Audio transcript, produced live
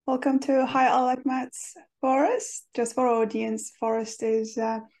Welcome to Hi, I Like Maths Forest. Just for our audience, Forest is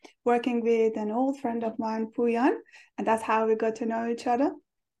working with an old friend of mine, Puyan, and that's how we got to know each other.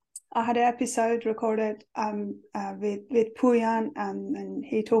 I had an episode recorded with Puyan, and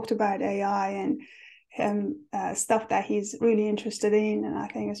he talked about AI and stuff that he's really interested in, and I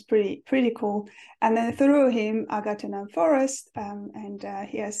think it's pretty cool. And then through him, I got to know Forrest, and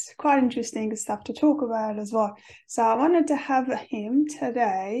he has quite interesting stuff to talk about as well. So I wanted to have him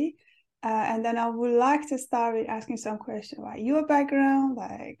today, and then I would like to start with asking some questions about your background,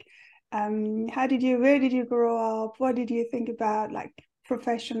 like where did you grow up? What did you think about like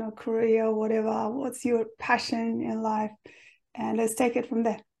professional career, whatever? What's your passion in life? And let's take it from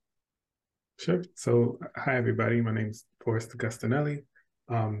there. Sure. So, hi, everybody. My name's Forrest Agustinelli.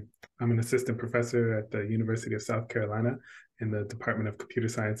 I'm an assistant professor at the University of South Carolina in the Department of Computer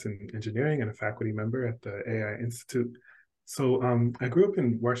Science and Engineering and a faculty member at the AI Institute. So, I grew up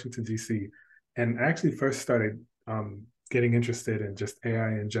in Washington, D.C., and I actually first started getting interested in just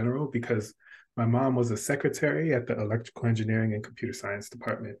AI in general because my mom was a secretary at the Electrical Engineering and Computer Science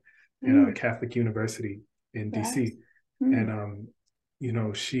Department at a Catholic university in D.C. And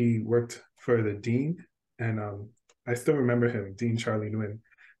she worked for the dean, and I still remember him, Dean Charlie Nguyen.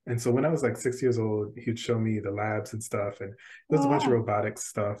 And so when I was like 6 years old, he'd show me the labs and stuff, and it was a bunch of robotics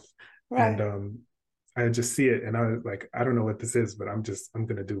stuff. Right. And I just see it, and I was like, I don't know what this is, but I'm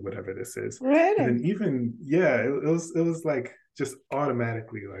gonna do whatever this is. Really? And then it was like just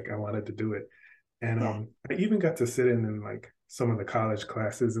automatically like I wanted to do it. And I even got to sit in like some of the college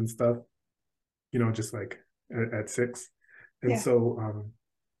classes and stuff, just like at 6. And so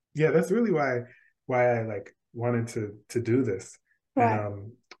that's really why I like wanted to do this. Right.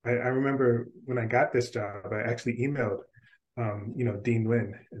 And I remember when I got this job, I actually emailed Dean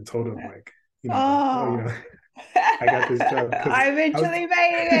Nguyen and told him like, I got this job because I eventually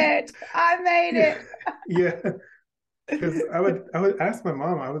made it. I made it. Yeah. Because I would ask my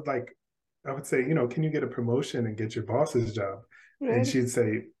mom, I would say, can you get a promotion and get your boss's job? Really? And she'd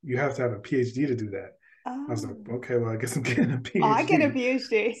say, you have to have a PhD to do that. Oh. I was like, okay, well, I guess I'm getting a PhD. I get a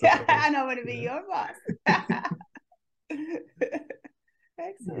PhD. So, and I want to be your boss.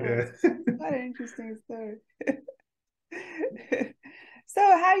 Excellent. What an interesting story. So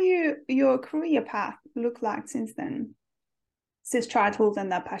how your career path look like since then? Since childhood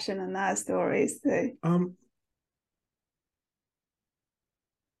and that passion and that stories. So.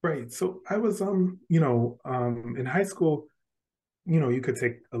 Right. So I was in high school, you could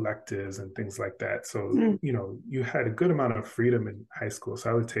take electives and things like that. So, you had a good amount of freedom in high school. So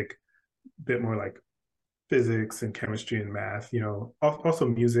I would take a bit more like physics and chemistry and math, also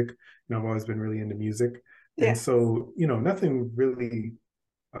music. I've always been really into music. And so, nothing really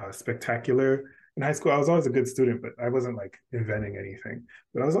spectacular in high school. I was always a good student, but I wasn't like inventing anything.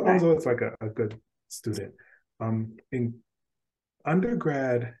 But I was always like a good student. In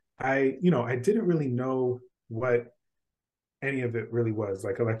undergrad, I didn't really know what any of it really was,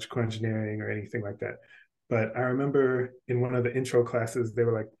 like electrical engineering or anything like that. But I remember in one of the intro classes, they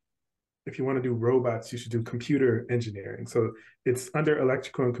were like, if you want to do robots, you should do computer engineering. So it's under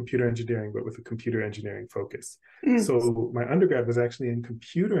electrical and computer engineering, but with a computer engineering focus. So my undergrad was actually in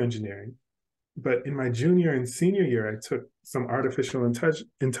computer engineering. But in my junior and senior year, I took some artificial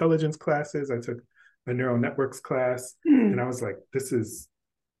intelligence classes. I took a neural networks class, and I was like, this is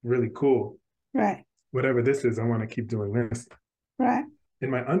really cool. Right. Whatever this is, I want to keep doing this. Right. In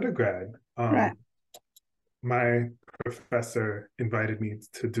my undergrad, my professor invited me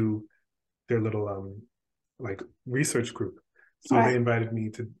to do their little like research group. So they invited me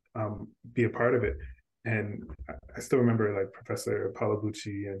to be a part of it. And I still remember like Professor Paolo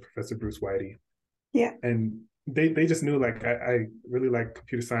Bucci and Professor Bruce Whitey. Yeah. And they just knew like I really like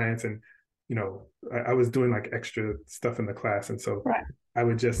computer science, and I was doing like extra stuff in the class. And so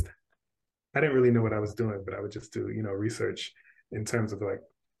I didn't really know what I was doing, but I would just do, research in terms of like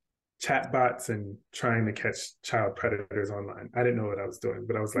chatbots and trying to catch child predators online. I didn't know what I was doing,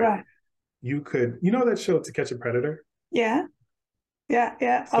 but I was like, you could, that show To Catch a Predator? Yeah. Yeah.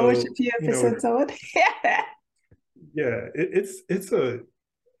 Yeah. So, I watched a few episodes of it. Yeah. Yeah. It's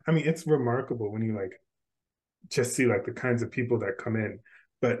remarkable when you like just see like the kinds of people that come in.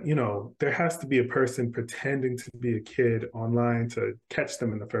 But, there has to be a person pretending to be a kid online to catch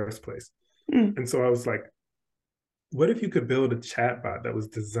them in the first place. And so I was like, what if you could build a chatbot that was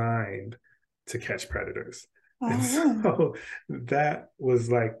designed to catch predators? And so that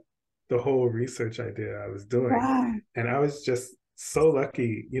was like the whole research idea I was doing. Wow. And I was just so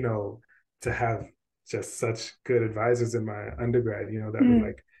lucky, to have just such good advisors in my undergrad, that would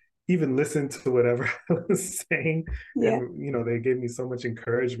like even listen to whatever I was saying. Yeah. And, you know, they gave me so much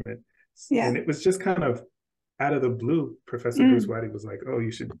encouragement. Yeah. And it was just kind of out of the blue. Professor Bruce Whitey was like, oh,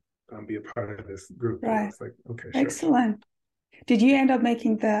 you should be a part of this group. And I Right. was like, okay, sure. Excellent. Did you end up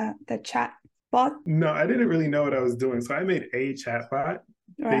making the chat bot? No, I didn't really know what I was doing. So I made a chat bot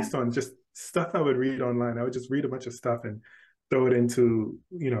based on just stuff I would read online. I would just read a bunch of stuff and throw it into,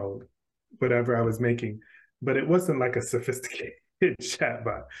 you know, whatever I was making. But it wasn't like a sophisticated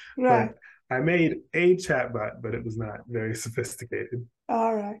chatbot. Right. But I made a chatbot, but it was not very sophisticated.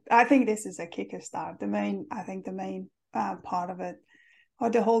 All right. I think this is a kicker start. The main part of it, or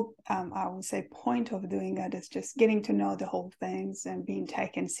the whole, I would say, point of doing it is just getting to know the whole things and being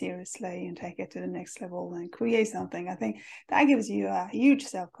taken seriously and take it to the next level and create something. I think that gives you a huge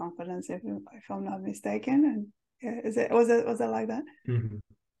self-confidence, if I'm not mistaken. And was it like that? Mm-hmm.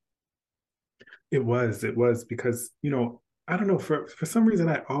 It was because, you know, I don't know, for some reason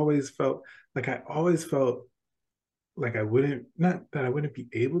I always felt like I wouldn't, not that I wouldn't be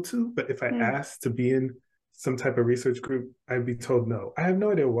able to, but if I asked to be in some type of research group, I'd be told no. I have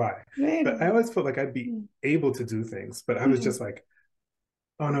no idea why. Really? But I always felt like I'd be able to do things, but I was just like,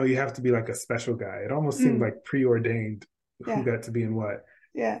 oh no, you have to be like a special guy. It almost seemed like preordained who got to be in what.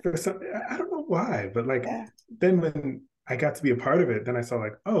 Yeah. For some, I don't know why, but like then when I got to be a part of it, then I saw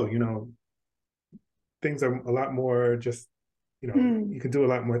like, oh, you know, things are a lot more just, you know, you can do a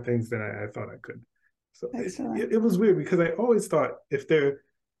lot more things than I thought I could. So it was weird because I always thought if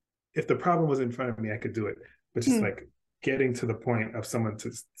the problem was in front of me, I could do it. But just like getting to the point of someone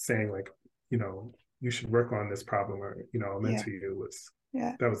to saying like, you know, you should work on this problem, or, you know, I'll mentor you, was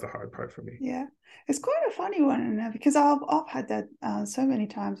that was the hard part for me. Yeah, it's quite a funny one because I've had that so many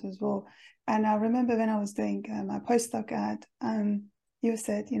times as well. And I remember when I was doing my postdoc at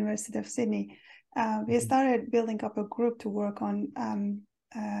USyd, University of Sydney, we started building up a group to work on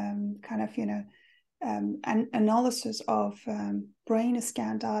kind of, you know, an analysis of brain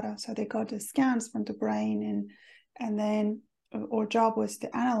scan data. So they got the scans from the brain, and then our job was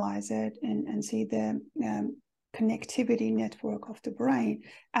to analyze it and see the connectivity network of the brain,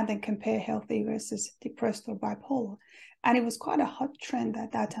 and then compare healthy versus depressed or bipolar. And it was quite a hot trend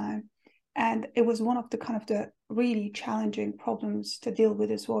at that time. And it was one of the kind of the really challenging problems to deal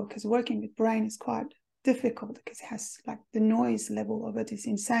with as well, because working with brain is quite difficult because it has like the noise level of it is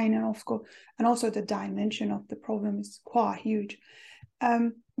insane, and also the dimension of the problem is quite huge.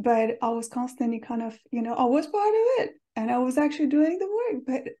 But I was constantly kind of, you know, I was part of it and I was actually doing the work,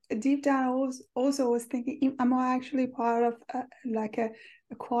 but deep down I was also thinking, am I actually part of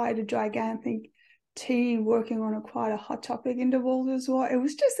quite a gigantic team working on quite a hot topic in the world as well? It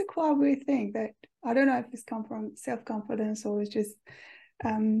was just a quite weird thing that I don't know if it's come from self-confidence or it's just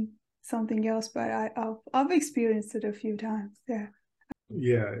something else, but I've experienced it a few times.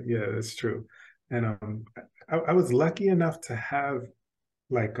 Yeah, that's true. And I was lucky enough to have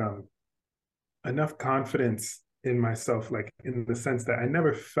like enough confidence in myself, like in the sense that I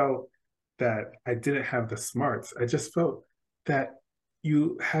never felt that I didn't have the smarts. I just felt that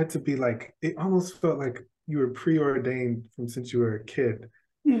you had to be like, it almost felt like you were preordained from since you were a kid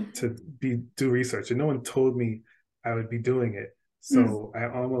to do research, and no one told me I would be doing it. So I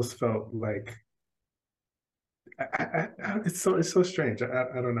almost felt like it's so strange. I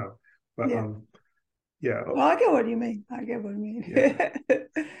don't know, but yeah. Well, I get what you mean. Yeah.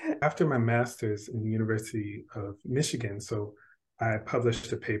 After my master's in the University of Michigan, so I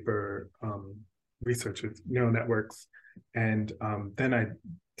published a paper, research with neural networks, and then I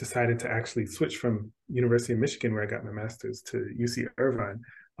decided to actually switch from University of Michigan, where I got my master's, to UC Irvine,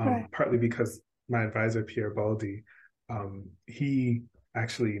 partly because my advisor, Pierre Baldi, he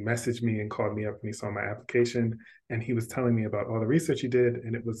actually messaged me and called me up when he saw my application, and he was telling me about all the research he did,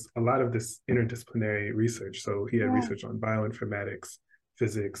 and it was a lot of this interdisciplinary research. So he had research on bioinformatics,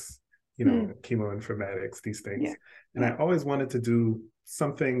 physics, you know, chemoinformatics, these things. And I always wanted to do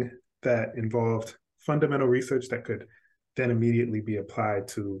something that involved fundamental research that could then immediately be applied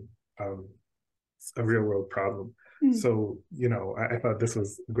to a real world problem. So, you know, I thought this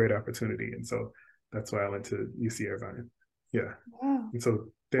was a great opportunity. And so that's why I went to UC Irvine. Yeah. Wow. And so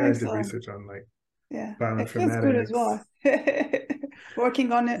there I did research on like bioinformatics. It feels good as well.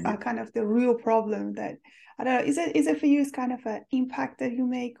 Working on it, kind of the real problem that, I don't know, is it for you is kind of an impact that you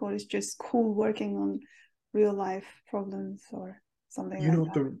make, or is just cool working on real life problems or something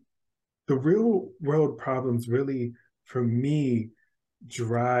like that? The real world problems really, for me,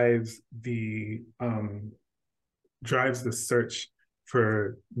 drives the search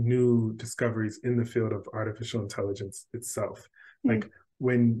for new discoveries in the field of artificial intelligence itself. Like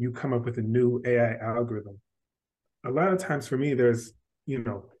when you come up with a new AI algorithm, a lot of times for me, there's, you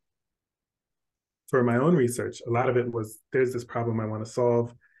know, for my own research, a lot of it was, there's this problem I want to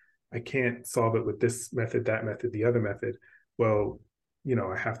solve. I can't solve it with this method, that method, the other method. Well,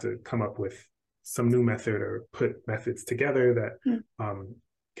 I have to come up with some new method or put methods together that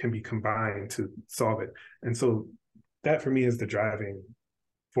can be combined to solve it. And so that for me is the driving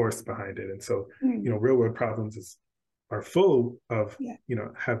force behind it. And so, real world problems are full of,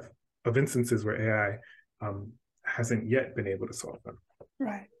 of instances where AI hasn't yet been able to solve them.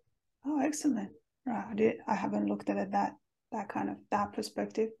 Right. Oh, excellent. Right. I haven't looked at it that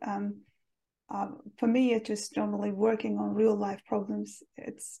perspective. For me, it's just normally working on real life problems.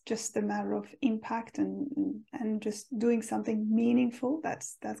 It's just a matter of impact and just doing something meaningful.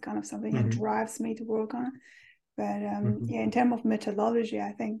 That's kind of something that drives me to work on. But in terms of methodology,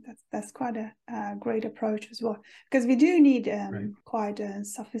 I think that's quite a great approach as well, because we do need quite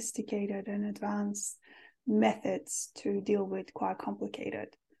sophisticated and advanced methods to deal with quite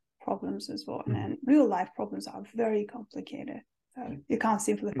complicated problems as well. And real life problems are very complicated. So you can't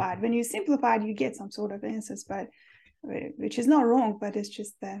simplify it. When you simplify it, you get some sort of answers, but which is not wrong, but it's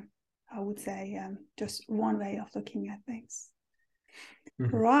just I would say just one way of looking at things.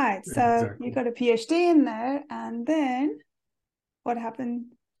 Right. So you got a PhD in there, and then what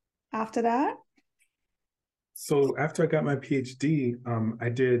happened after that? So after I got my PhD,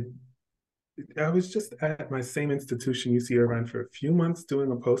 I was just at my same institution, UC Irvine, for a few months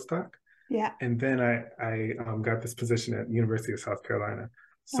doing a postdoc. Yeah. And then I got this position at the University of South Carolina.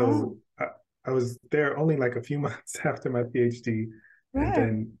 So I was there only like a few months after my PhD, and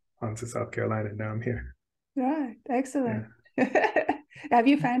then on to South Carolina. And now I'm here. Right. Excellent. Yeah. Have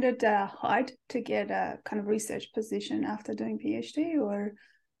you found it hard to get a kind of research position after doing PhD, or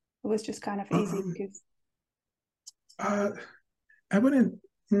it was just kind of easy? Because I wouldn't,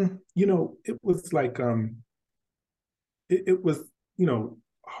 it was like, it was,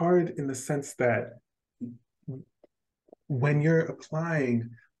 hard in the sense that when you're applying,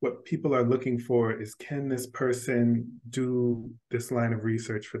 what people are looking for is, can this person do this line of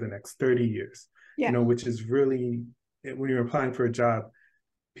research for the next 30 years? Which is really, when you're applying for a job,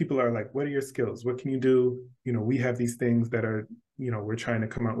 people are like, what are your skills? What can you do? We have these things that are, we're trying to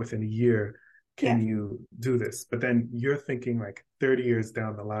come out within a year. Can you do this? But then you're thinking like 30 years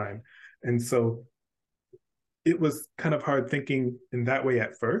down the line. And so it was kind of hard thinking in that way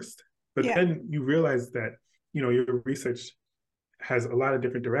at first, but then you realize that, your research has a lot of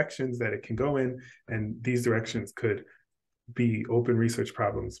different directions that it can go in, and these directions could be open research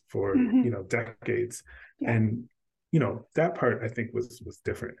problems for, decades. And, that part I think was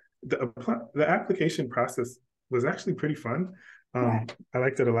different. The application process was actually pretty fun. I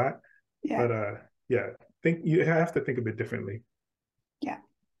liked it a lot, but you have to think a bit differently. Yeah,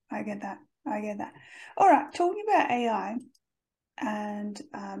 I get that. All right, talking about AI, and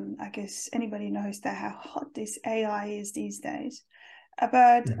I guess anybody knows that how hot this AI is these days.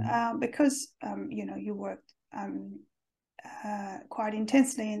 But because you worked quite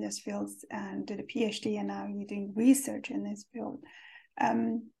intensely in this field and did a PhD, and now you're doing research in this field,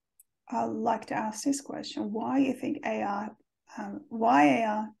 I'd like to ask this question: why you think AI?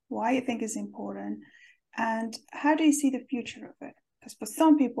 Why you think is important, and how do you see the future of it? Because for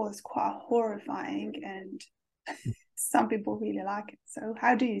some people it's quite horrifying, and some people really like it. So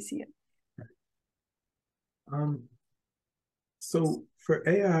how do you see it? So for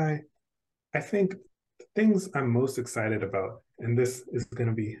AI, I think the things I'm most excited about, and this is going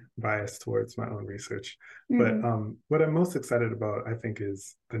to be biased towards my own research, but what I'm most excited about, I think,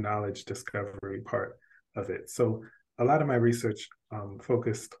 is the knowledge discovery part of it. So a lot of my research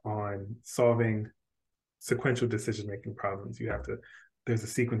focused on solving sequential decision-making problems. There's a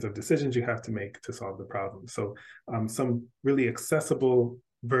sequence of decisions you have to make to solve the problem. So some really accessible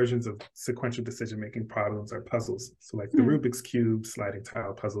versions of sequential decision-making problems are puzzles. So like the Rubik's Cube, sliding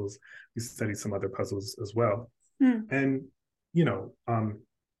tile puzzles. We studied some other puzzles as well. And,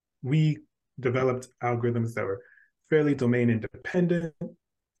 we developed algorithms that were fairly domain independent.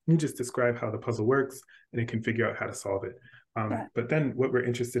 You just describe how the puzzle works and it can figure out how to solve it. But then what we're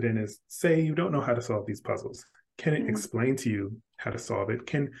interested in is, say you don't know how to solve these puzzles. Can it explain to you how to solve it?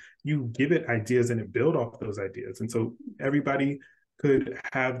 Can you give it ideas and it build off those ideas? And so everybody could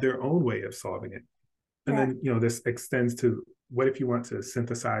have their own way of solving it. And then, this extends to, what if you want to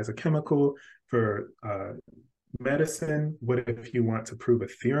synthesize a chemical for medicine? What if you want to prove a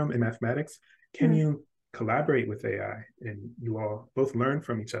theorem in mathematics? Can you collaborate with AI and you all both learn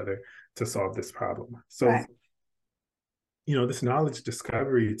from each other to solve this problem? So, this knowledge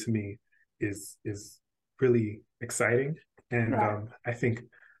discovery to me is really exciting. And I think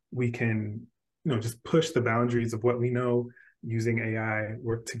we can, just push the boundaries of what we know using AI,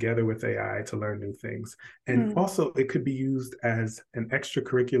 work together with AI to learn new things. And also it could be used as an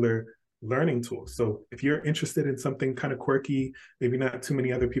extracurricular learning tool. So if you're interested in something kind of quirky, maybe not too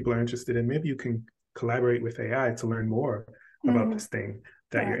many other people are interested in, maybe you can collaborate with AI to learn more about this thing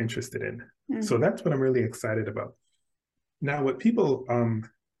that you're interested in. So that's what I'm really excited about. Now, what people,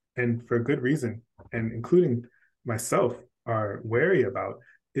 and for good reason, and including myself, are wary about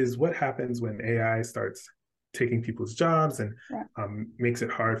is what happens when AI starts taking people's jobs and makes it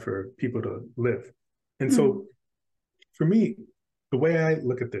hard for people to live. And so for me, the way I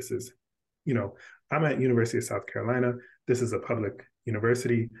look at this is, you know, I'm at University of South Carolina. This is a public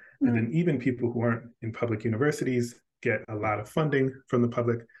university. And then even people who aren't in public universities get a lot of funding from the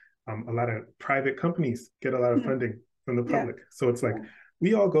public. A lot of private companies get a lot of funding from the public. So it's like,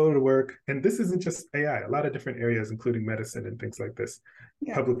 we all go to work, and this isn't just AI, a lot of different areas, including medicine and things like this,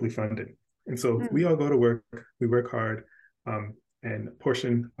 publicly funded. And so we all go to work, we work hard, and a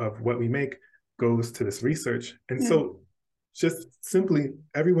portion of what we make goes to this research. And so just simply,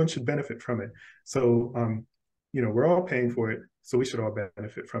 everyone should benefit from it. So, you know, we're all paying for it, so we should all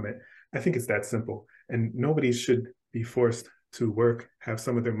benefit from it. I think it's that simple. And nobody should be forced to work, have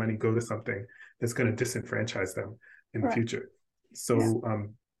some of their money go to something that's going to disenfranchise them in the future. So,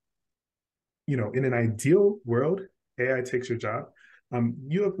 you know, in an ideal world, AI takes your job.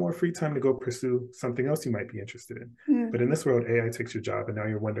 You have more free time to go pursue something else you might be interested in. But in this world, AI takes your job, and now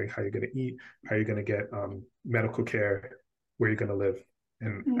you're wondering how you're going to eat, how you're going to get medical care, where you're going to live.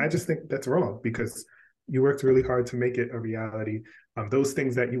 And I just think that's wrong, because you worked really hard to make it a reality. Those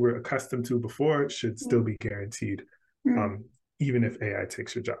things that you were accustomed to before should still be guaranteed, even if AI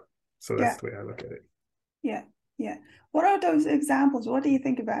takes your job. So that's the way I look at it. Yeah. What are those examples? What do you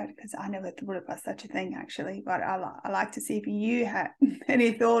think about? Because I never thought about such a thing, actually, but I like to see if you had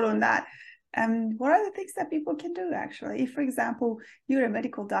any thought on that. What are the things that people can do, actually? If, for example, you're a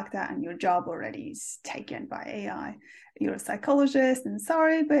medical doctor and your job already is taken by AI, you're a psychologist, and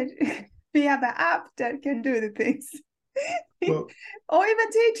sorry, but we have an app that can do the things. Well, or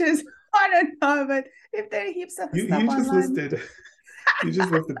even teachers. I don't know, but if there are heaps of stuff online. You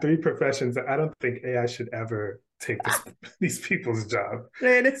just listed 3 professions that I don't think AI should ever take these people's job.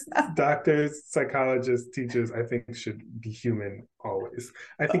 Really? Doctors, psychologists, teachers, I think should be human always.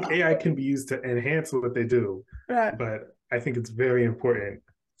 I think AI can be used to enhance what they do, but I think it's very important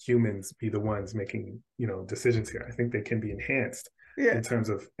humans be the ones making, you know, decisions here. I think they can be enhanced in terms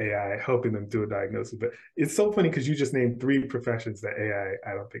of AI helping them do a diagnosis. But it's so funny because you just named 3 professions that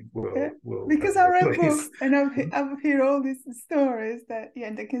AI, I don't think will because I read books and I've heard all these stories that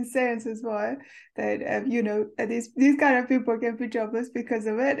and the concerns as well that you know, these kind of people can be jobless because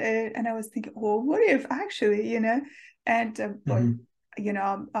of it. And I was thinking, well, what if actually, you know, and but you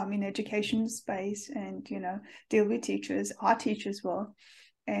know, I'm in education space, and you know, deal with teachers, our teachers well.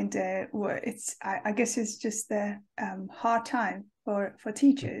 And it's I guess it's just the hard time for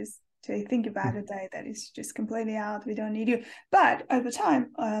teachers to think about a day that is just completely out. We don't need you. But over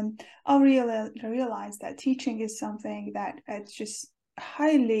time, I realized that teaching is something that it's just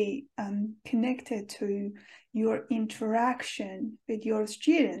highly connected to your interaction with your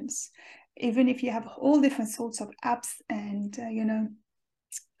students. Even if you have all different sorts of apps and you know,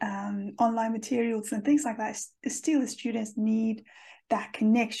 online materials and things like that, still the students need that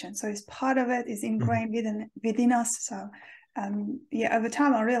connection. So it's part of it is ingrained within us. So yeah, over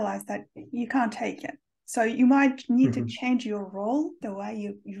time I realized that you can't take it. So you might need to change your role, the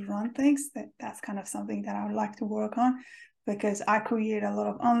way you run things. That's kind of something that I would like to work on, because I create a lot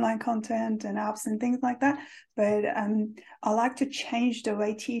of online content and apps and things like that. But I like to change the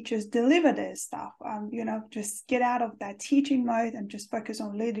way teachers deliver their stuff. You know, just get out of that teaching mode and just focus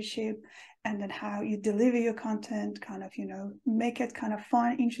on leadership, and then how you deliver your content, kind of, you know, make it kind of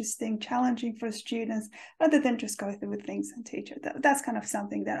fun, interesting, challenging for students, rather than just go through with things and teach it. That's kind of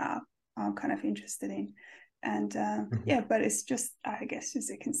something that I'm kind of interested in. And yeah, but it's just, I guess,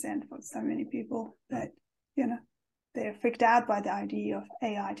 it's a concern for so many people that, you know, they're freaked out by the idea of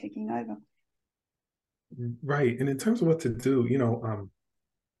AI taking over. Right. And in terms of what to do, you know,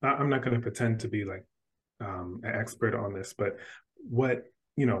 I'm not going to pretend to be like an expert on this, but what,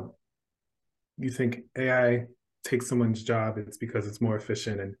 you know, you think AI takes someone's job, it's because it's more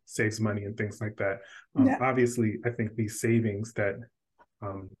efficient and saves money and things like that. Obviously, I think these savings that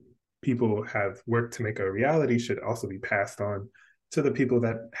people have worked to make a reality should also be passed on to the people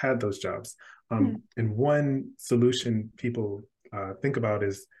that had those jobs. And one solution people think about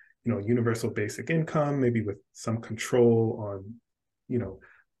is, you know, universal basic income, maybe with some control on, you know,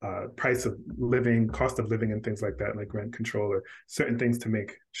 price of living, cost of living, and things like that, like rent control or certain things to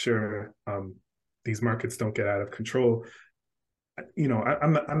make sure these markets don't get out of control.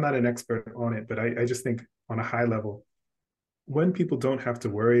 I'm not an expert on it, but I just think on a high level, when people don't have to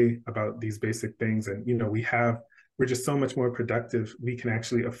worry about these basic things, and we're just so much more productive, we can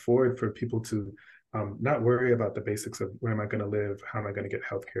actually afford for people to not worry about the basics of where am I going to live, how am I going to get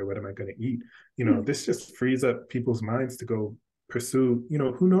healthcare, what am I going to eat. This just frees up people's minds to go pursue,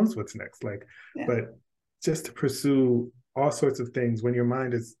 who knows what's next, like, but just to pursue all sorts of things. When your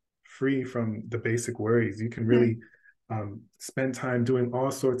mind is free from the basic worries, you can really spend time doing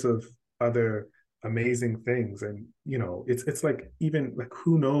all sorts of other amazing things. And it's like, even like,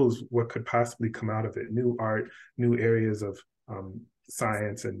 who knows what could possibly come out of it, new art, new areas of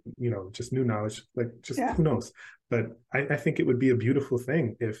science, and just new knowledge, like, just who knows. But I think it would be a beautiful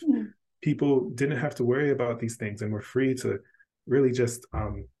thing if people didn't have to worry about these things and were free to really just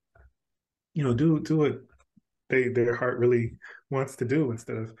do what their heart really wants to do,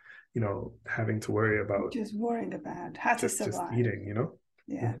 instead of having to worry about just worrying about how to survive, just eating.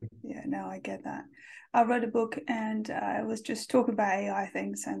 No, I get that. I read a book, and I was just talking about AI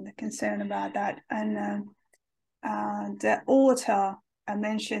things and the concern about that, and the author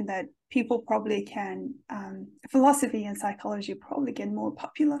mentioned that people probably can philosophy and psychology probably get more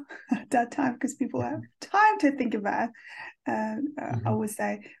popular at that time, because people have time to think about I would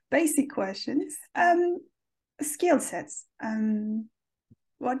say basic questions, skill sets.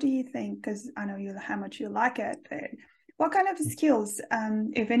 What do you think? Because I know how much you like it, but what kind of skills,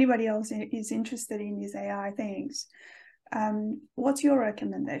 if anybody else is interested in these AI things, what's your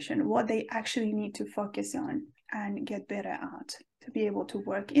recommendation? What they actually need to focus on and get better at to be able to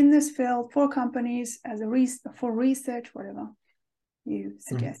work in this field for companies, for research, whatever you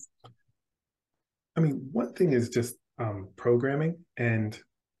suggest? I mean, one thing is just programming, and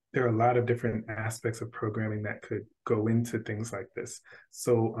there are a lot of different aspects of programming that could go into things like this.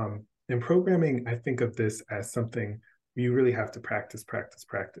 So in programming, I think of this as something you really have to practice.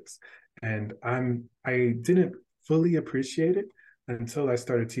 And I didn't fully appreciate it until I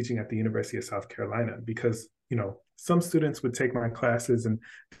started teaching at the University of South Carolina, because some students would take my classes and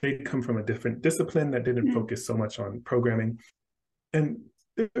they come from a different discipline that didn't focus so much on programming, and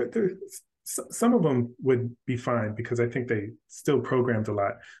some of them would be fine because I think they still programmed a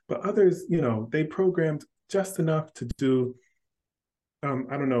lot, but others, they programmed just enough to do,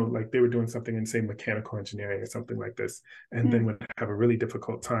 I don't know, like they were doing something in, say, mechanical engineering or something like this, and then would have a really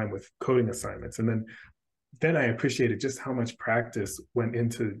difficult time with coding assignments. And then I appreciated just how much practice went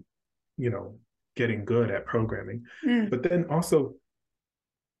into, getting good at programming. But then also,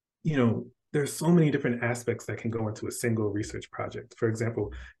 there's so many different aspects that can go into a single research project. For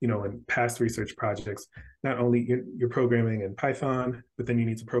example, in past research projects, not only you're programming in Python, but then you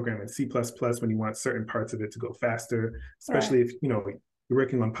need to program in C++ when you want certain parts of it to go faster, especially if, you're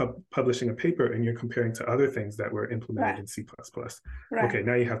working on publishing a paper and you're comparing to other things that were implemented in C++. Okay,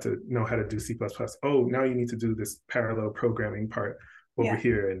 now you have to know how to do C++. Oh, now you need to do this parallel programming part over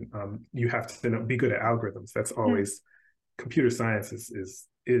here. And you have to be good at algorithms. That's always, computer science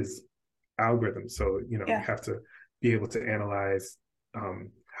is algorithms. So, you have to be able to analyze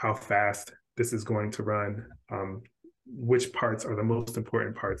how fast this is going to run, which parts are the most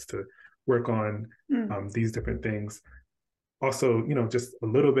important parts to work on, these different things. Also, just a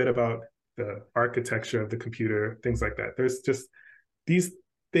little bit about the architecture of the computer, things like that. There's just, these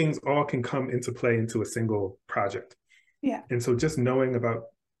things all can come into play into a single project. And so just knowing about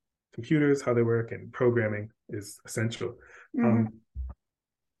computers, how they work, and programming is essential.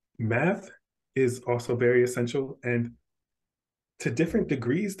 Math is also very essential, and to different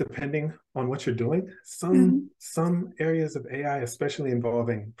degrees depending on what you're doing. Some areas of AI, especially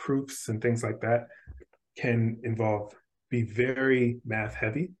involving proofs and things like that, can be very math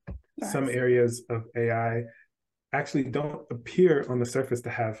heavy. Some areas of AI actually don't appear on the surface to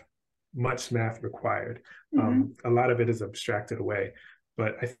have much math required. A lot of it is abstracted away,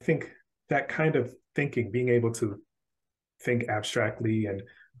 but I think that kind of thinking, being able to think abstractly, and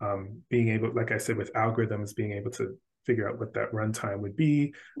being able, like I said, with algorithms, being able to figure out what that runtime would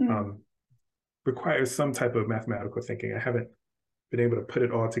be, requires some type of mathematical thinking. I haven't been able to put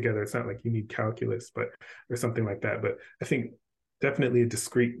it all together. It's not like you need calculus, or something like that. But I think definitely a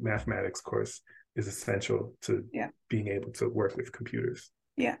discrete mathematics course is essential to being able to work with computers.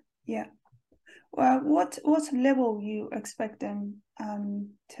 Well, what level you expect them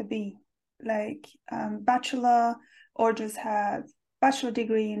to be? Like bachelor, or just have bachelor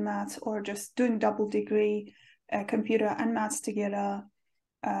degree in maths, or just doing double degree computer and maths together,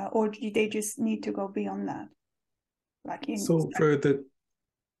 or do they just need to go beyond that?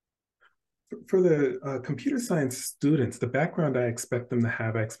 For the computer science students, the background I expect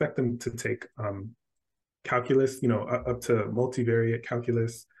them to take calculus, you know, up to multivariate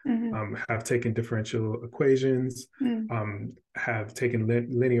calculus, have taken differential equations, have taken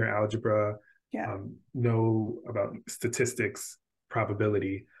linear algebra, know about statistics,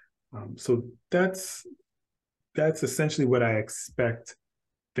 probability. So that's essentially what I expect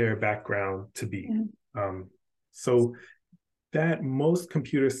their background to be. So that most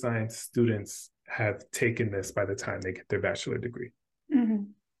computer science students have taken this by the time they get their bachelor degree.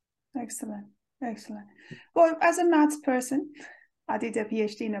 Excellent. Excellent. Well, as a maths person, I did a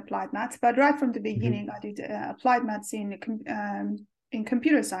PhD in applied maths, but right from the beginning, I did applied maths in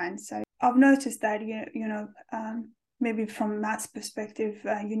computer science. So I've noticed that, maybe from maths perspective,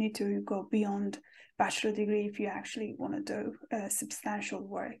 you need to go beyond bachelor degree if you actually want to do substantial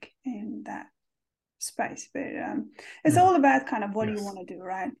work in that space. But it's all about kind of what you want to do,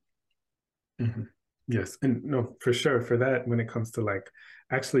 right? Yes, and no, for sure. For that, when it comes to like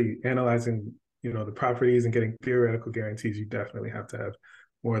actually analyzing, you know, the properties and getting theoretical guarantees, you definitely have to have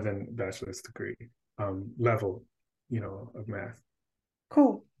more than bachelor's degree level, you know, of math.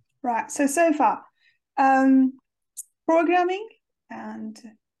 Cool. Right. So far, programming and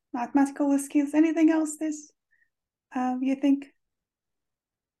mathematical skills. Anything else you think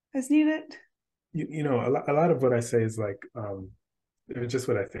is needed? You know, a lot of what I say is like just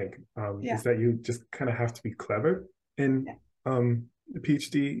what I think is that you just kind of have to be clever in the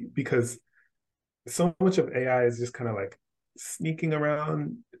PhD, because so much of AI is just kind of like sneaking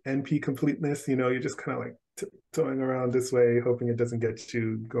around NP completeness. You know, you're just kind of like tiptoeing around this way, hoping it doesn't get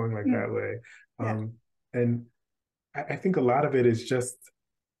you going like that way. And I think a lot of it is just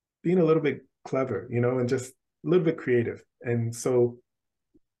being a little bit clever, you know, and just a little bit creative. And so,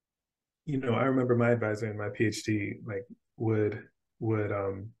 you know, I remember my advisor in my PhD like would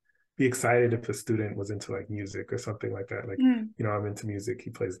be excited if a student was into like music or something like that. Like, you know, I'm into music,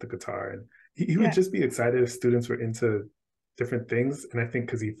 he plays the guitar, and he would just be excited if students were into different things. And I think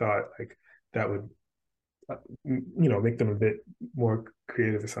because he thought like that would, you know, make them a bit more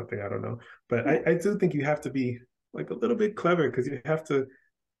creative or something. I don't know. But I do think you have to be like a little bit clever, because you have to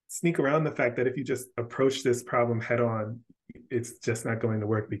sneak around the fact that if you just approach this problem head on, it's just not going to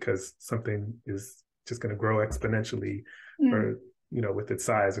work, because something is just going to grow exponentially or, you know, with its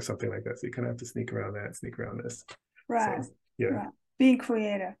size or something like that. So you kind of have to sneak around that, sneak around this. Right. So, yeah. Right. Being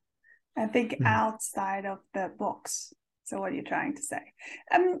creative and think outside of the box. So what you're trying to say.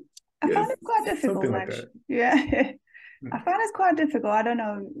 I found it quite difficult, like actually. Yeah. I found it quite difficult. I don't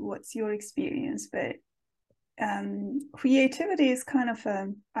know what's your experience, but creativity is kind of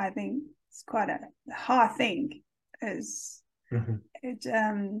I think it's quite a hard thing. Is it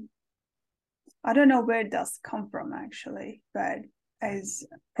I don't know where it does come from actually, but it's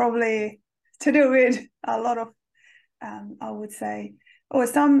probably to do with a lot of I would say,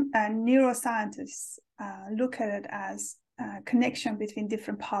 some neuroscientists look at it as a connection between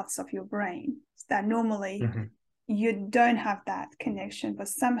different parts of your brain that normally you don't have that connection, but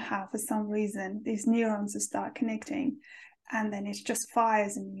somehow for some reason these neurons start connecting, and then it just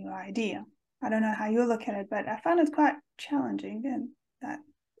fires a new idea. I don't know how you look at it, but I found it quite challenging in that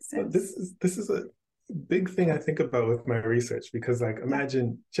sense. This is a big thing I think about with my research, because like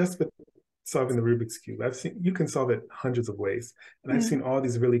imagine just with solving the Rubik's Cube, you can solve it hundreds of ways, and I've seen all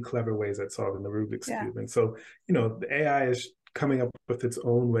these really clever ways at solving the Rubik's Cube. And so, you know, the AI is coming up with its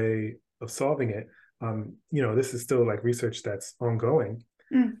own way of solving it. You know, this is still like research that's ongoing.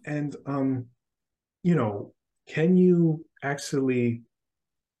 And you know, can you actually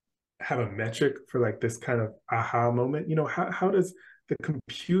have a metric for like this kind of aha moment? You know, how does the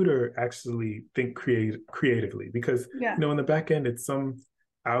computer actually think creatively? Because you know, in the back end, it's some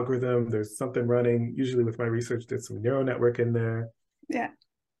algorithm, there's something running. Usually with my research, there's some neural network in there.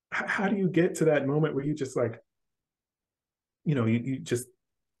 How do you get to that moment where you just like, you know, you just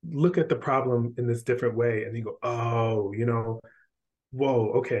look at the problem in this different way, and you go, oh, you know,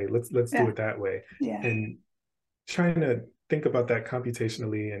 whoa, okay, let's do it that way. And trying to think about that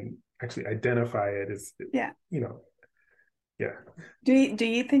computationally and actually identify it is, you know, Do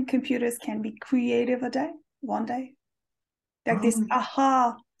you think computers can be creative one day? Like this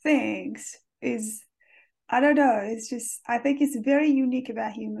aha things is, I don't know, it's just, I think it's very unique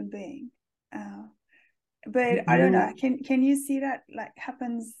about human being. But I don't know, can you see that like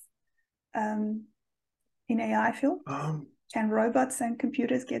happens in AI field? Can robots and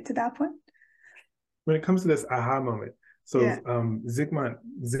computers get to that point? When it comes to this aha moment, so Zygmunt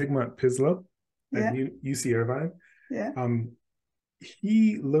Pislow at UC Irvine,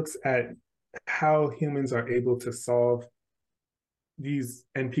 he looks at how humans are able to solve these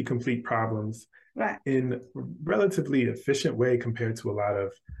NP complete problems in a relatively efficient way compared to a lot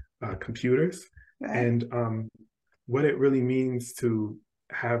of computers. and what it really means to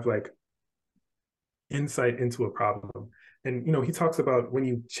have like insight into a problem. And he talks about when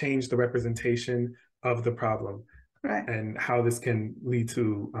you change the representation of the problem, and how this can lead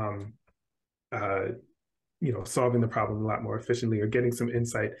to solving the problem a lot more efficiently, or getting some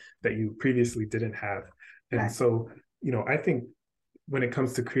insight that you previously didn't have. And so I think when it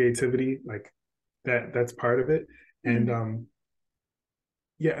comes to creativity, like that's part of it. And I'm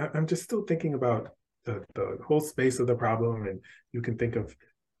just still thinking about the whole space of the problem, and you can think of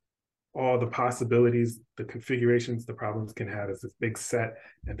all the possibilities, the configurations the problems can have as this big set,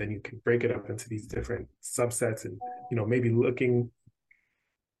 and then you can break it up into these different subsets, and maybe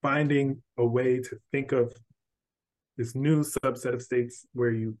finding a way to think of this new subset of states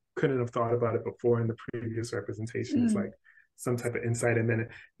where you couldn't have thought about it before in the previous representation. It's like some type of insight, and then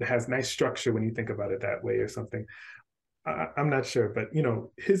it has nice structure when you think about it that way or something. I'm not sure, but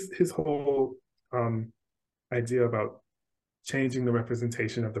his whole idea about changing the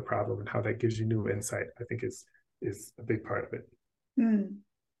representation of the problem and how that gives you new insight, I think is a big part of it.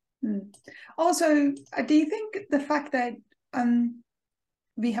 Also, do you think the fact that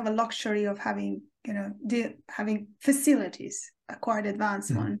we have a luxury of having having facilities, quite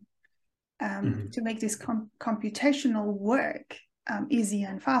advanced one, to make this computational work easier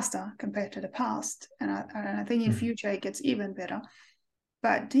and faster compared to the past, and I think in future it gets even better.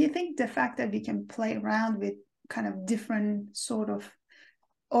 But do you think the fact that we can play around with kind of different sort of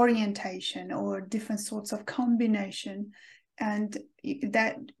orientation or different sorts of combination, and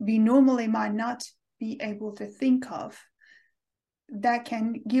that we normally might not be able to think of, that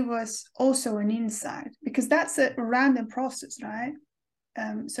can give us also an insight? Because that's a random process, right?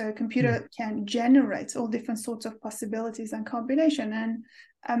 So a computer can generate all different sorts of possibilities and combination,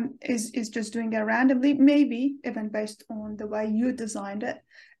 and is just doing it randomly, maybe even based on the way you designed it.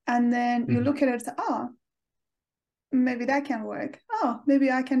 And then you look at it and say, maybe that can work. Maybe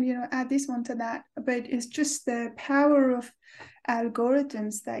I can, add this one to that. But it's just the power of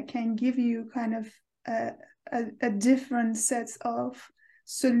algorithms that can give you kind of a different sets of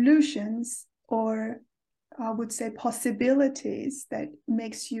solutions, or I would say possibilities, that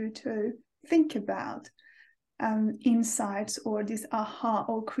makes you to think about insights or this aha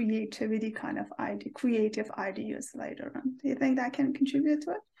or creativity kind of creative ideas later on. Do you think that can contribute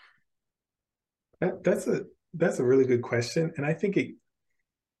to it? That's a really good question, and I think it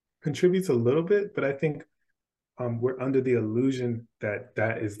contributes a little bit, but I think we're under the illusion that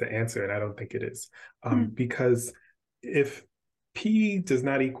that is the answer, and I don't think it is. Because if P does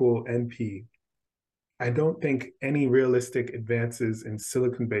not equal NP, I don't think any realistic advances in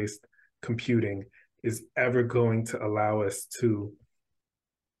silicon-based computing is ever going to allow us to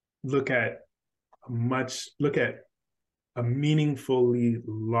look at a meaningfully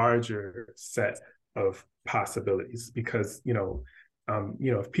larger set of possibilities, because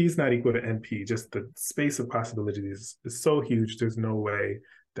if P is not equal to NP, just the space of possibilities is so huge. There's no way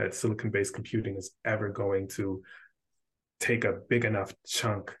that silicon-based computing is ever going to take a big enough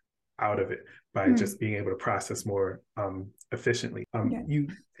chunk out of it by just being able to process more efficiently. You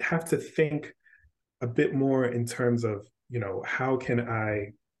have to think a bit more in terms of, how can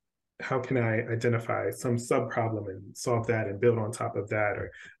I identify some sub-problem and solve that and build on top of that?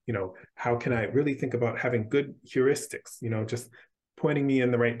 Or, how can I really think about having good heuristics, just pointing me in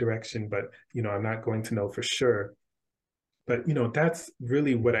the right direction, but, I'm not going to know for sure. But, that's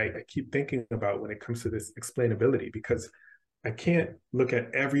really what I keep thinking about when it comes to this explainability, because I can't look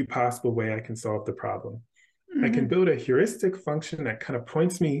at every possible way I can solve the problem. I can build a heuristic function that kind of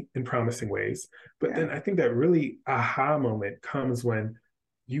points me in promising ways. But then I think that really aha moment comes when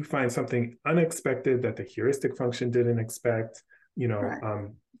you find something unexpected that the heuristic function didn't expect,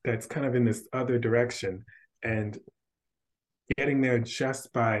 that's kind of in this other direction. And getting there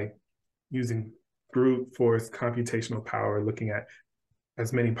just by using brute force computational power, looking at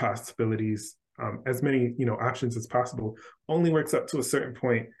as many possibilities, as many options as possible, only works up to a certain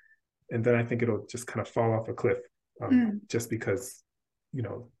point, and then I think it'll just kind of fall off a cliff, just because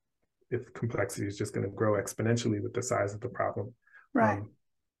if complexity is just going to grow exponentially with the size of the problem.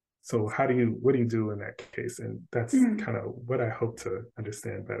 So what do you do in that case? And that's kind of what I hope to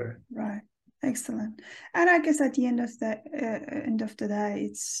understand better. Right. Excellent. And I guess at the end of the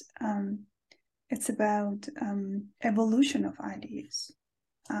day, it's about evolution of ideas.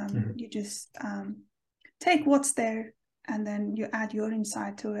 You just take what's there, and then you add your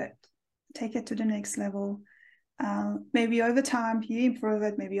insight to it, take it to the next level. Maybe over time you improve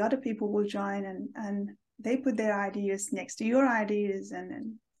it, maybe other people will join and they put their ideas next to your ideas, and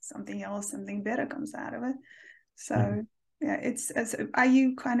then something better comes out of it. So are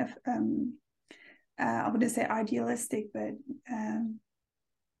you kind of I wouldn't say idealistic, but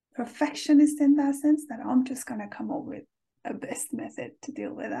perfectionist in that sense, that I'm just going to come up with a best method to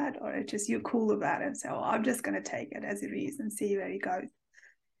deal with that, or just you're cool about it, so I'm just going to take it as it is and see where it goes.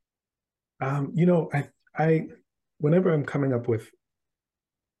 You know, I whenever I'm coming up with,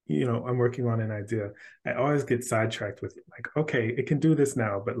 you know, I'm working on an idea, I always get sidetracked with like, okay, it can do this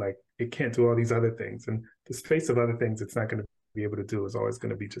now, but like it can't do all these other things. And the space of other things it's not going to be able to do is always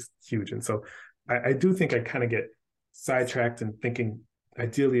going to be just huge. And so I do think I kind of get sidetracked and thinking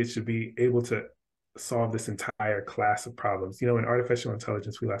ideally it should be able to solve this entire class of problems. You know, in artificial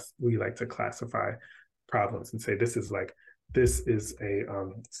intelligence, we like to classify problems and say this is a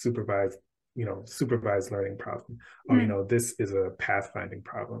supervised learning problem. Or, you know, this is a pathfinding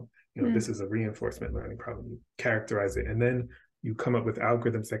problem. You know, this is a reinforcement learning problem. You characterize it, and then you come up with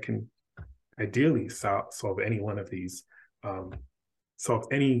algorithms that can ideally solve any one of these, solve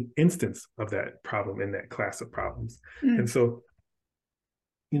any instance of that problem in that class of problems. And so,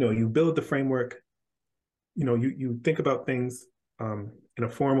 you know, you build the framework, you know, you think about things in a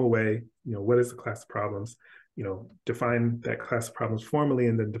formal way. You know, what is the class of problems? You know, define that class of problems formally,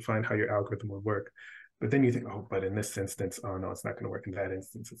 and then define how your algorithm would work. But then you think, oh, but in this instance, oh no, it's not going to work. In that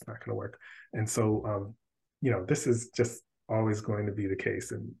instance, it's not going to work. And so, you know, this is just always going to be the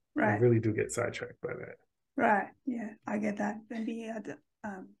case, and I really do get sidetracked by that. Right. Yeah, I get that. When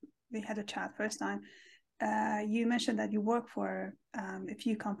we had a chat first time, you mentioned that you work for a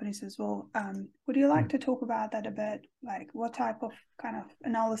few companies as well. Would you like to talk about that a bit? Like what type of kind of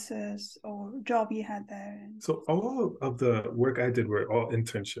analysis or job you had there? So all of the work I did were all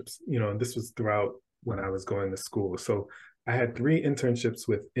internships, you know, and this was throughout when I was going to school. So I had 3 internships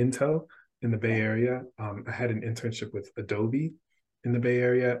with Intel in the Bay Area. I had an internship with Adobe in the Bay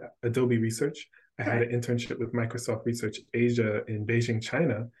Area, Adobe Research. I had an internship with Microsoft Research Asia in Beijing,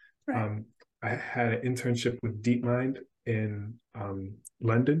 China. I had an internship with DeepMind in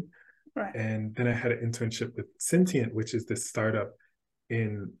London. And then I had an internship with Sentient, which is this startup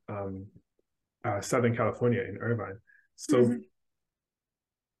in Southern California in Irvine. So,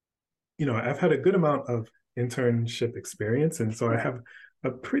 you know, I've had a good amount of internship experience. And so I have a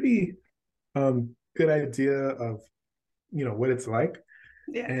pretty good idea of, you know, what it's like.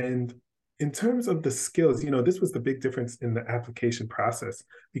 And in terms of the skills, you know, this was the big difference in the application process,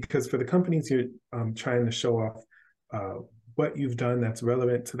 because for the companies you're trying to show off what you've done that's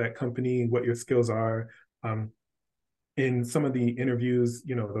relevant to that company, what your skills are. In some of the interviews,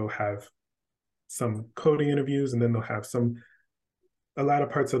 you know, they'll have some coding interviews, and then they'll have a lot of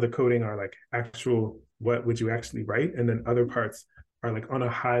parts of the coding are like actual, what would you actually write? And then other parts are like on a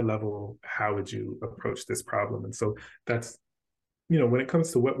high level, how would you approach this problem? And so that's, you know, when it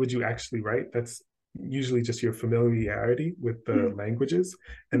comes to what would you actually write, that's usually just your familiarity with the languages.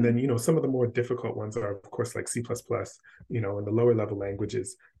 And then, you know, some of the more difficult ones are, of course, like C++, you know, and the lower level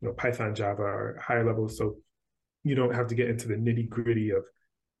languages, you know, Python, Java are higher level. So you don't have to get into the nitty gritty of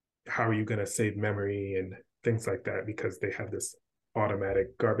how are you going to save memory and things like that, because they have this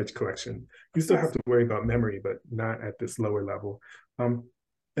automatic garbage collection. You still have to worry about memory, but not at this lower level. And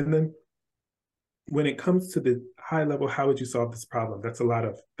then when it comes to the high level, how would you solve this problem? That's a lot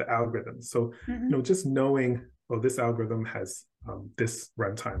of the algorithms. So, you know, just knowing, oh, this algorithm has this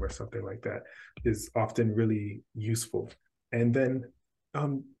runtime or something like that is often really useful. And then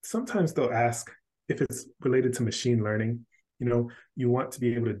sometimes they'll ask if it's related to machine learning. You know, you want to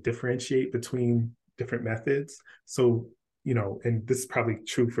be able to differentiate between different methods. So, you know, and this is probably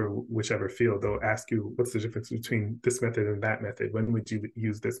true for whichever field, they'll ask you, what's the difference between this method and that method? When would you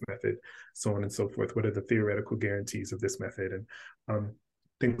use this method? So on and so forth. What are the theoretical guarantees of this method? And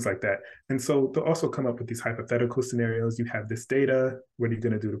things like that. And so they'll also come up with these hypothetical scenarios. You have this data. What are you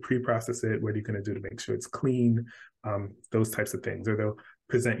going to do to pre-process it? What are you going to do to make sure it's clean? Those types of things. Or they'll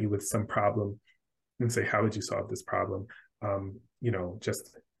present you with some problem and say, how would you solve this problem? You know,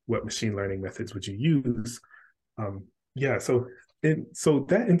 just what machine learning methods would you use? Yeah, so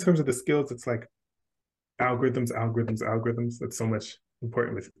that in terms of the skills, it's like algorithms. That's so much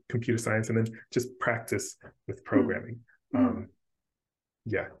important with computer science, and then just practice with programming.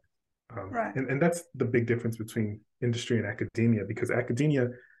 Yeah, and that's the big difference between industry and academia, because academia,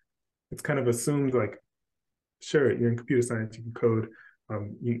 it's kind of assumed like, sure, you're in computer science, you can code,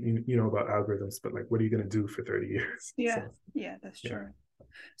 you know about algorithms, but like, what are you going to do for 30 years? Yeah, that's true.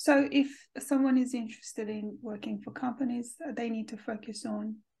 So if someone is interested in working for companies, they need to focus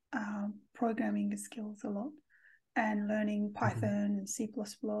on programming skills a lot and learning Python and C++.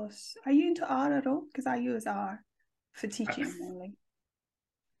 Are you into R at all? Because I use R for teaching mainly.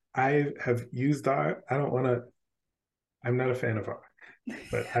 I have used R. I'm not a fan of R,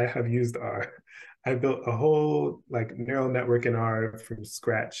 but I have used R. I built a whole like neural network in R from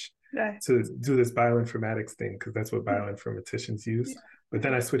scratch Right. to do this bioinformatics thing because that's what Yeah. bioinformaticians use. Yeah. But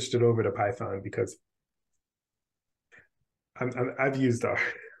then I switched it over to Python because I've used R.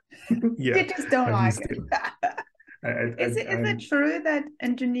 Yeah, You just don't I've like used it. it. Is it I'm true that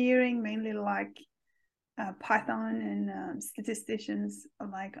engineering mainly like Python and statisticians are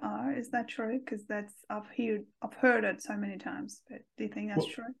like R? Is that true? Because I've heard it so many times. But do you think that's well,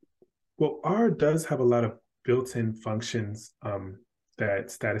 true? well, R does have a lot of built-in functions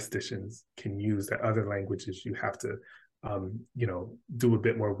that statisticians can use that other languages you have to, do a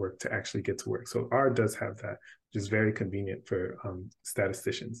bit more work to actually get to work. So R does have that, which is very convenient for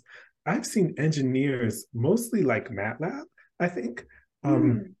statisticians. I've seen engineers mostly like MATLAB, I think. Um,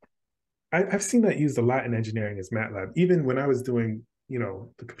 Mm, I've seen that used a lot in engineering as MATLAB. Even when I was doing,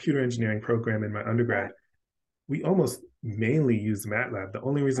 the computer engineering program in my undergrad, right, we almost mainly use MATLAB. The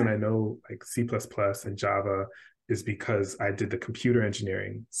only reason right. I know like C++ and Java is because I did the computer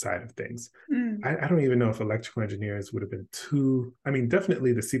engineering side of things. Mm, I don't even know if electrical engineers would have been too, I mean,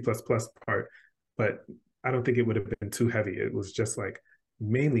 definitely the C++ part, but I don't think it would have been too heavy. It was just like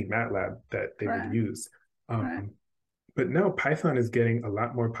mainly MATLAB that they would right, use. right. But now Python is getting a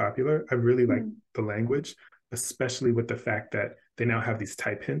lot more popular. I really like Mm, the language, especially with the fact that they now have these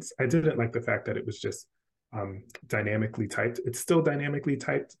type hints. I didn't like the fact that it was just dynamically typed. It's still dynamically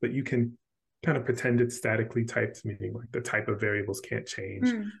typed, but you can kind of pretend it's statically typed, meaning like the type of variables can't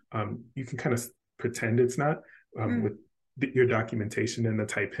change. mm, You can kind of pretend it's not with mm. your documentation and the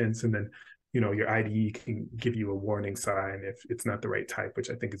type hints, and then your IDE can give you a warning sign if it's not the right type, which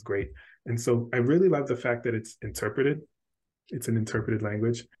I think is great. And so I really love the fact that it's interpreted. It's an interpreted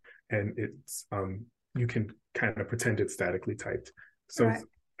language, and it's you can kind of pretend it's statically typed. So Right.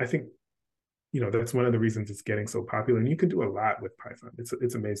 I think that's one of the reasons it's getting so popular, and you can do a lot with Python.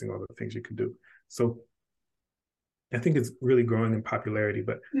 It's amazing all the things you can do. So I think it's really growing in popularity.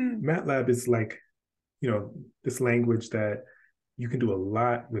 But Mm, MATLAB is like this language that you can do a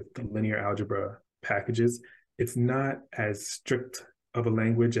lot with the linear algebra packages. It's not as strict of a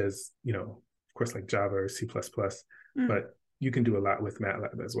language as of course, like Java or C++, mm. but you can do a lot with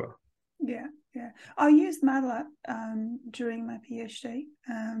MATLAB as well. Yeah, yeah. I used MATLAB during my PhD,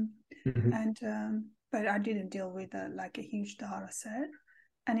 Mm-hmm. and but I didn't deal with like a huge data set,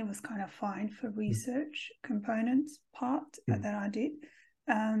 and it was kind of fine for research components part Mm-hmm. that I did.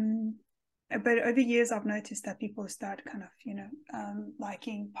 Um, but over years, I've noticed that people start kind of,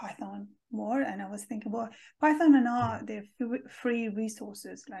 liking Python more. And I was thinking, well, Python and R, they're free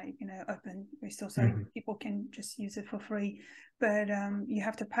resources, like, open resource. So Mm-hmm. people can just use it for free. But you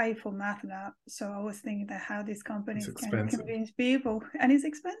have to pay for MATLAB. So I was thinking that how these It's companies can expensive. convince people, and it's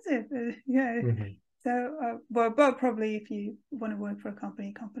expensive. Yeah. Mm-hmm. So, but probably if you want to work for a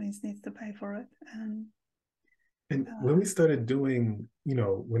company, companies needs to pay for it. And And when uh, we started doing,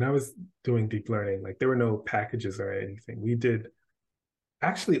 when I was doing deep learning, like there were no packages or anything. We did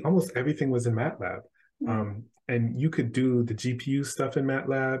actually almost everything was in MATLAB. mm, And you could do the GPU stuff in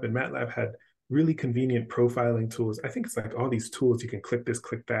MATLAB, and MATLAB had really convenient profiling tools. I think it's like all these tools you can click this,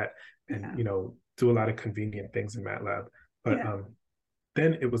 click that, and yeah, do a lot of convenient things in MATLAB. But yeah.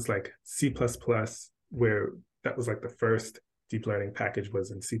 then it was like C++, where that was like the first deep learning package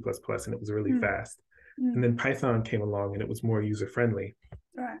was in C++, and it was really Mm, fast. And mm, then Python came along and it was more user friendly.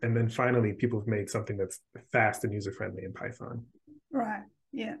 right, And then finally, people have made something that's fast and user friendly in Python. right,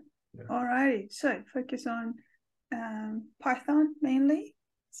 yeah. Yeah. All righty. So focus on Python mainly,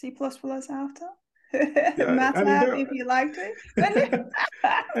 C++ after, Yeah, I mean, MATLAB there if are, you liked it. But I,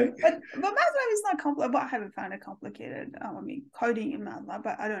 but MATLAB is not complicated. But I haven't found it complicated. I mean, coding in MATLAB,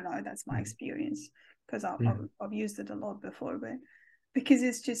 but I don't know. That's my experience because I've used it a lot before. But because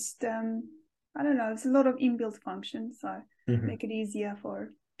it's just I don't know. It's a lot of inbuilt functions, so mm-hmm. make it easier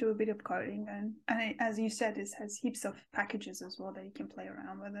for do a bit of coding and it, as you said, it has heaps of packages as well that you can play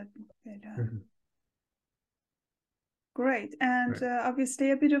around with it. But, Mm-hmm. great, and Right.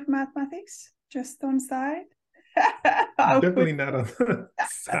 obviously a bit of mathematics just on side. I would Definitely not on the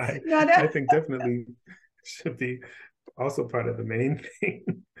side. not I think definitely should be also part of the main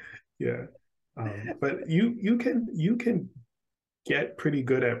thing. Yeah. But you can get pretty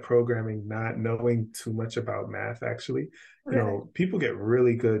good at programming not knowing too much about math actually. really. People get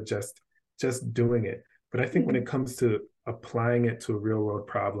really good just doing it. But I think when Mm, it comes to applying it to a real world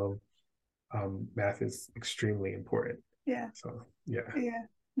problem, math is extremely important. yeah, So yeah. yeah.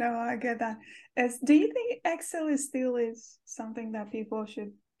 No, I get that. Do you think Excel is still is something that people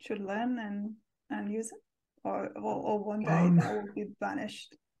should learn and use it, or one day Um, that will be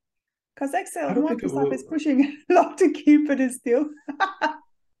vanished? Because Excel, I don't think it Microsoft is will. pushing a lot to keep it still.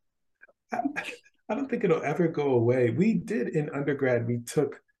 I don't think it'll ever go away. We did in undergrad, we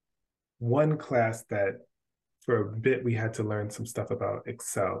took one class that for a bit we had to learn some stuff about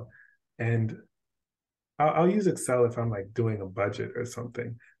Excel. And I'll use Excel if I'm like doing a budget or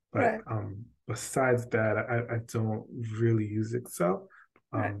something. But Right, besides that, I don't really use Excel.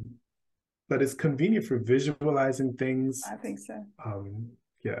 right. Um, but it's convenient for visualizing things. I think so. Um,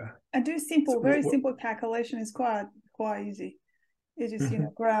 yeah. And do So simple, very simple calculation is quite easy. You just,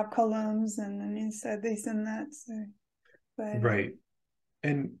 mhm. grab columns and then insert this and that. So, but Right.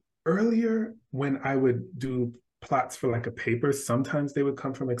 And earlier, when I would do plots for like a paper, sometimes they would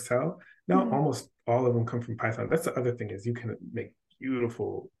come from Excel. Now mhm. almost all of them come from Python. That's the other thing is you can make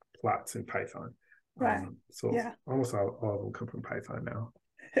beautiful plots in Python. Right, So yeah. almost all of them come from Python now.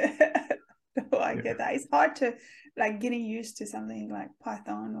 Oh, I Yeah. get that. It's hard to like getting used to something like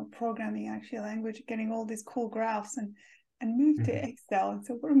Python or programming actually language, getting all these cool graphs and move to Mhm. Excel. And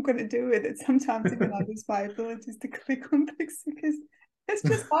so what I'm going to do with it sometimes even I lose my abilities to click on things because it's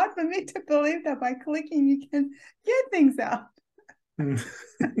just hard for me to believe that by clicking you can get things out.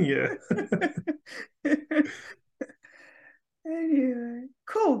 Yeah. Anyway,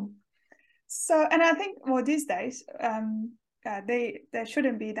 cool. So, and I think, well, these days, there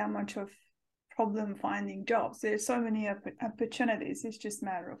shouldn't be that much of problem finding jobs. There's so many opportunities. It's just a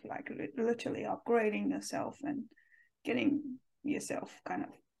matter of like literally upgrading yourself and getting yourself kind of,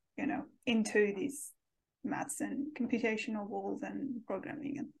 into these maths and computational world and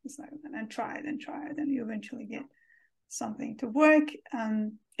programming and things like that. And try it and try it, and you eventually get something to work.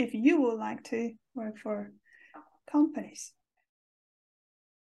 If you would like to work for companies.